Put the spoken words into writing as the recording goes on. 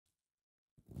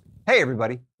Hey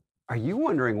everybody, are you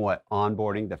wondering what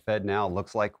onboarding to FedNow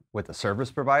looks like with a service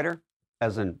provider?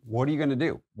 As in, what are you going to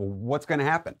do? Well, what's going to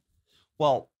happen?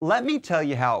 Well, let me tell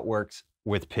you how it works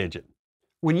with Pidgin.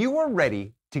 When you are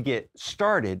ready to get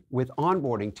started with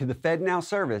onboarding to the FedNow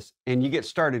service and you get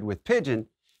started with Pidgin,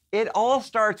 it all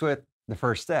starts with the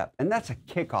first step, and that's a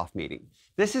kickoff meeting.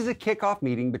 This is a kickoff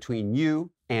meeting between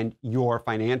you and your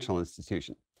financial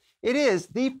institution. It is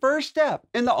the first step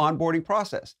in the onboarding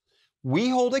process. We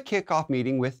hold a kickoff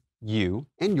meeting with you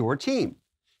and your team.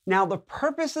 Now, the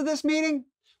purpose of this meeting,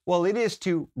 well, it is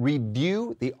to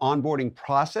review the onboarding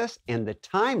process and the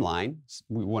timeline.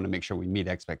 We want to make sure we meet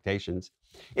expectations.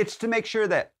 It's to make sure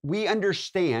that we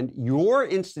understand your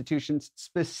institution's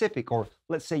specific, or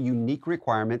let's say unique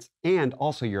requirements, and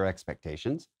also your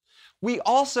expectations. We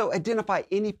also identify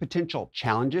any potential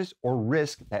challenges or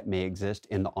risk that may exist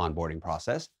in the onboarding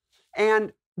process.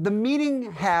 And the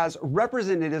meeting has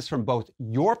representatives from both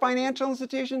your financial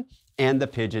institution and the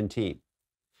Pidgin team.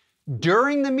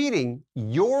 During the meeting,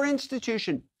 your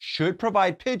institution should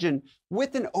provide Pidgin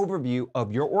with an overview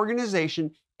of your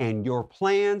organization and your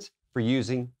plans for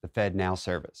using the FedNow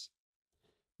service.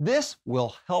 This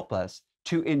will help us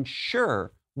to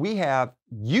ensure we have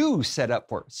you set up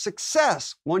for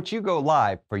success once you go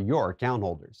live for your account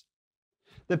holders.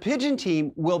 The Pidgin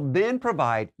team will then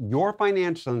provide your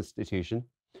financial institution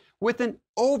with an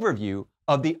overview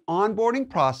of the onboarding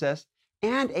process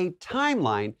and a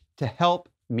timeline to help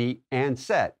meet and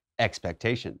set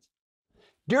expectations.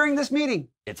 During this meeting,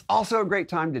 it's also a great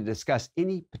time to discuss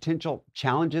any potential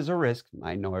challenges or risks.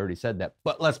 I know I already said that,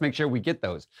 but let's make sure we get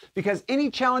those, because any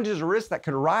challenges or risks that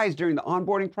could arise during the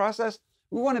onboarding process,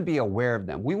 we want to be aware of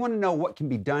them. We want to know what can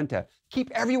be done to keep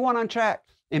everyone on track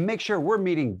and make sure we're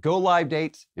meeting go live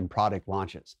dates and product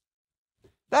launches.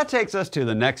 That takes us to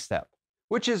the next step,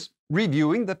 which is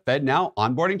reviewing the FedNow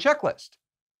Onboarding Checklist.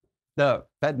 The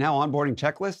FedNow Onboarding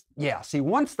Checklist? Yeah, see,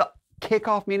 once the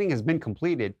kickoff meeting has been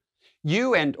completed,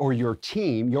 you or your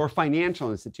team, your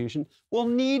financial institution, will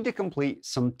need to complete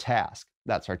some tasks.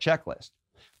 That's our checklist.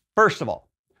 First of all,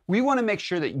 we want to make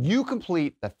sure that you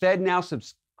complete the FedNow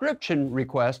subscription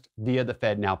request via the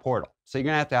FedNow portal. So you're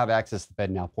going to have access to the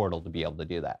FedNow portal to be able to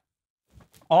do that.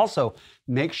 Also,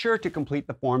 make sure to complete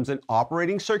the forms in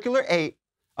Operating Circular 8,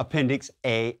 Appendix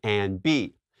A and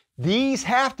B. These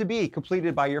have to be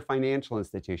completed by your financial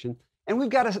institution, and we've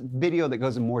got a video that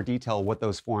goes in more detail what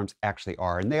those forms actually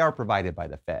are, and they are provided by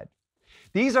the Fed.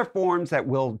 These are forms that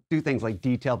will do things like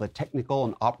detail the technical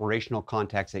and operational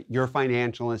contacts at your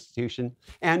financial institution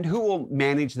and who will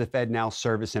manage the FedNow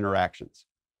service interactions.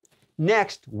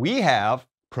 Next, we have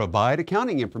Provide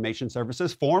Accounting Information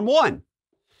Services Form 1.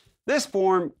 This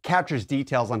form captures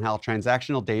details on how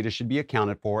transactional data should be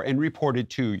accounted for and reported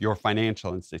to your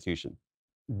financial institution.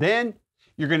 Then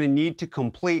you're going to need to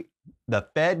complete the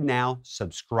FedNow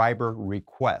subscriber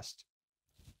request.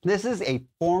 This is a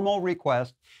formal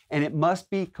request, and it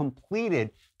must be completed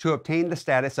to obtain the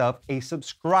status of a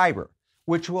subscriber,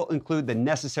 which will include the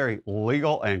necessary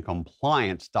legal and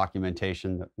compliance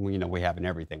documentation that we have in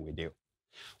everything we do.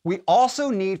 We also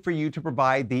need for you to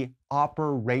provide the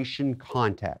operation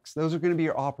contacts. Those are going to be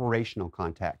your operational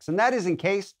contacts, and that is in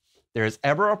case there's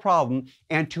ever a problem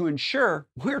and to ensure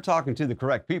we're talking to the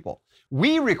correct people.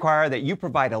 We require that you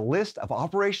provide a list of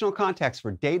operational contacts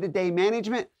for day-to-day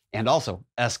management and also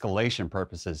escalation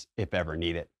purposes if ever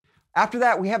needed. After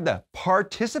that, we have the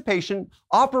Participation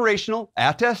Operational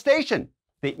Attestation,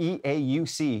 the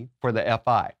EAUC for the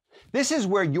FI. This is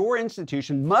where your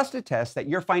institution must attest that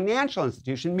your financial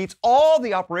institution meets all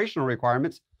the operational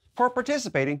requirements for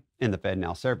participating in the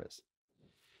FedNow service.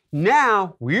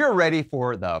 Now we're ready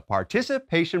for the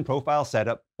participation profile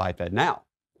setup by FedNow.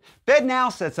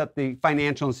 FedNow sets up the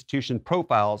financial institution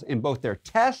profiles in both their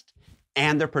test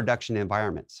and their production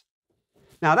environments.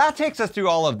 Now that takes us through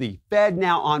all of the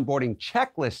FedNow onboarding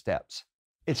checklist steps.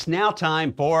 It's now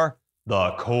time for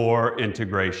the core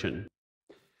integration.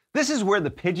 This is where the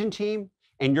Pidgin team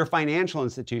and your financial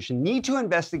institution need to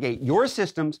investigate your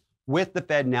systems with the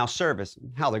FedNow service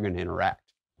and how they're going to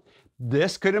interact.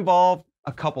 This could involve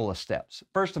a couple of steps.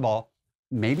 First of all,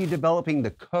 maybe developing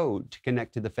the code to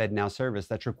connect to the FedNow service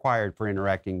that's required for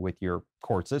interacting with your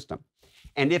core system.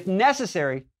 And if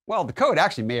necessary, well, the code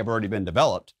actually may have already been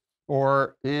developed,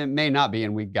 or it may not be,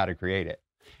 and we've got to create it.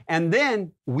 And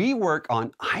then we work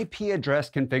on IP address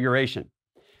configuration.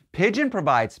 Pidgin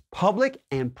provides public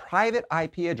and private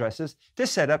IP addresses to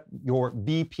set up your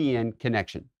VPN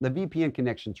connection. The VPN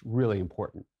connection is really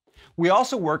important. We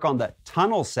also work on the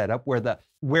tunnel setup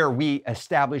where we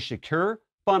establish secure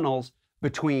funnels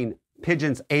between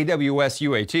Pidgin's AWS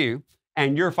UAT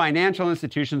and your financial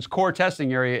institution's core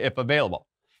testing area if available.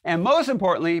 and most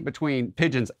importantly, between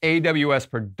Pidgin's AWS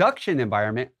production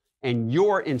environment and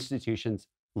your institution's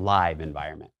live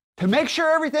environment. To make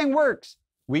sure everything works,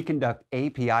 we conduct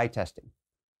API testing.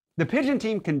 The Pidgin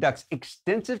team conducts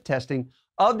extensive testing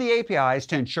of the APIs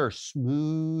to ensure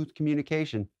smooth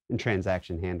communication and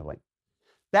transaction handling.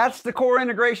 That's the core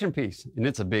integration piece, and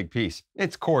it's a big piece.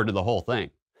 It's core to the whole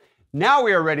thing. Now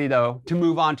we are ready, though, to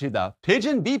move on to the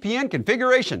Pidgin VPN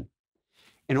configuration.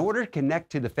 In order to connect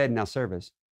to the FedNow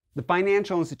service, the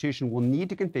financial institution will need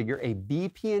to configure a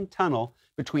VPN tunnel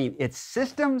between its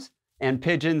systems and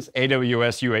Pidgin's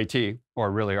AWS UAT,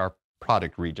 or really our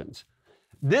product regions.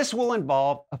 This will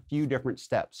involve a few different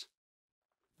steps.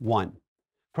 1,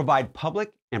 provide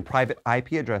public and private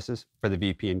IP addresses for the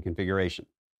VPN configuration.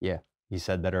 Yeah, he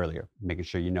said that earlier, making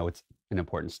sure you know it's an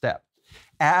important step.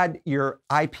 Add your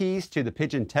IPs to the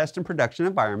Pidgin test and production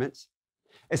environments.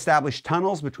 Establish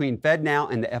tunnels between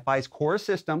FedNow and the FI's core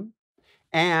system.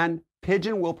 And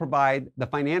Pidgin will provide the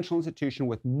financial institution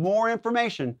with more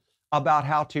information about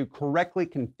how to correctly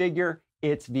configure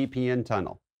its VPN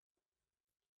tunnel.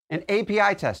 And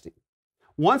API testing.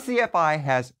 Once the FI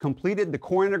has completed the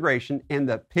core integration and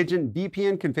the Pidgin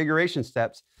VPN configuration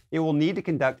steps, it will need to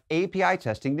conduct API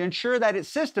testing to ensure that its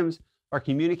systems are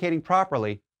communicating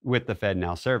properly with the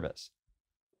FedNow service.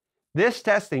 This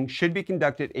testing should be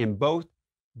conducted in both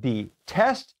the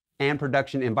test and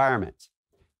production environments.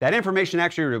 That information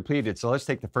actually repeated, so let's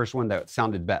take the first one that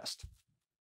sounded best.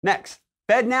 Next,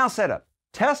 FedNow setup.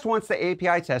 Test once the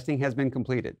API testing has been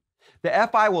completed. The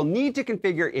FI will need to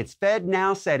configure its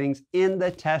FedNow settings in the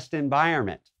test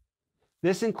environment.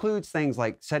 This includes things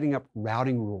like setting up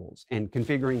routing rules and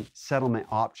configuring settlement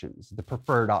options, the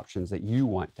preferred options that you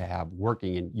want to have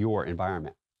working in your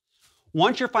environment.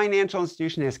 Once your financial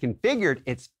institution has configured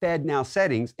its FedNow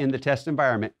settings in the test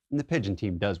environment, and the Pidgin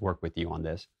team does work with you on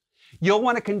this, you'll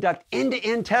want to conduct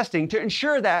end-to-end testing to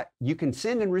ensure that you can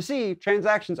send and receive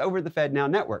transactions over the FedNow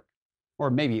network, or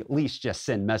maybe at least just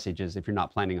send messages if you're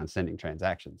not planning on sending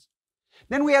transactions.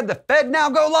 Then we have the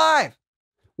FedNow Go Live.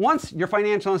 Once your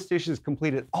financial institution has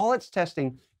completed all its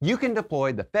testing, you can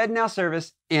deploy the FedNow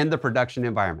service in the production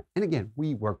environment. And again,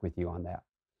 we work with you on that.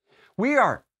 We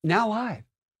are now live.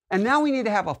 And now we need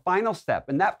to have a final step,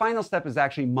 and that final step is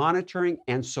actually monitoring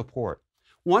and support.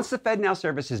 Once the FedNow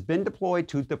service has been deployed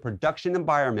to the production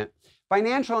environment,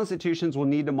 financial institutions will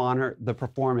need to monitor the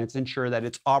performance, ensure that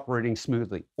it's operating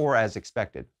smoothly or as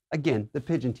expected. Again, the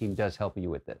Pidgin team does help you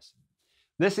with this.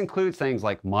 This includes things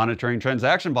like monitoring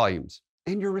transaction volumes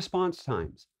and your response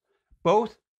times,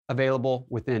 both available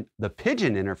within the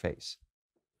Pidgin interface.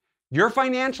 Your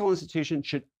financial institution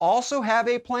should also have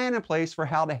a plan in place for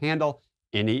how to handle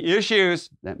any issues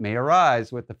that may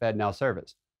arise with the FedNow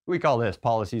service. We call this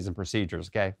policies and procedures,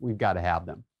 okay? We've got to have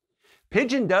them.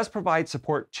 Pidgin does provide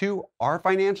support to our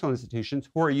financial institutions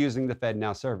who are using the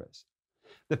FedNow service.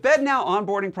 The FedNow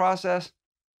onboarding process,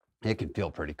 it can feel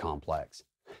pretty complex,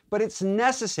 but it's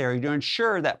necessary to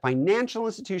ensure that financial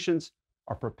institutions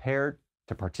are prepared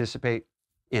to participate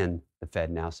in the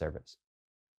FedNow service.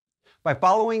 By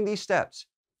following these steps,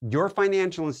 your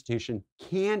financial institution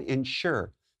can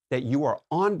ensure that you are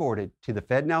onboarded to the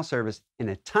FedNow service in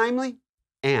a timely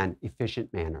and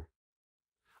efficient manner.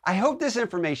 I hope this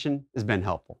information has been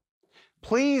helpful.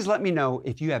 Please let me know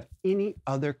if you have any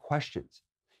other questions.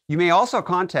 You may also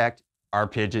contact our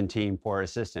Pidgin team for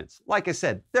assistance. Like I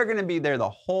said, they're going to be there the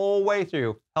whole way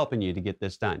through helping you to get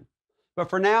this done. But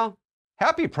for now,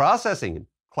 happy processing and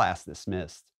class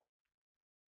dismissed.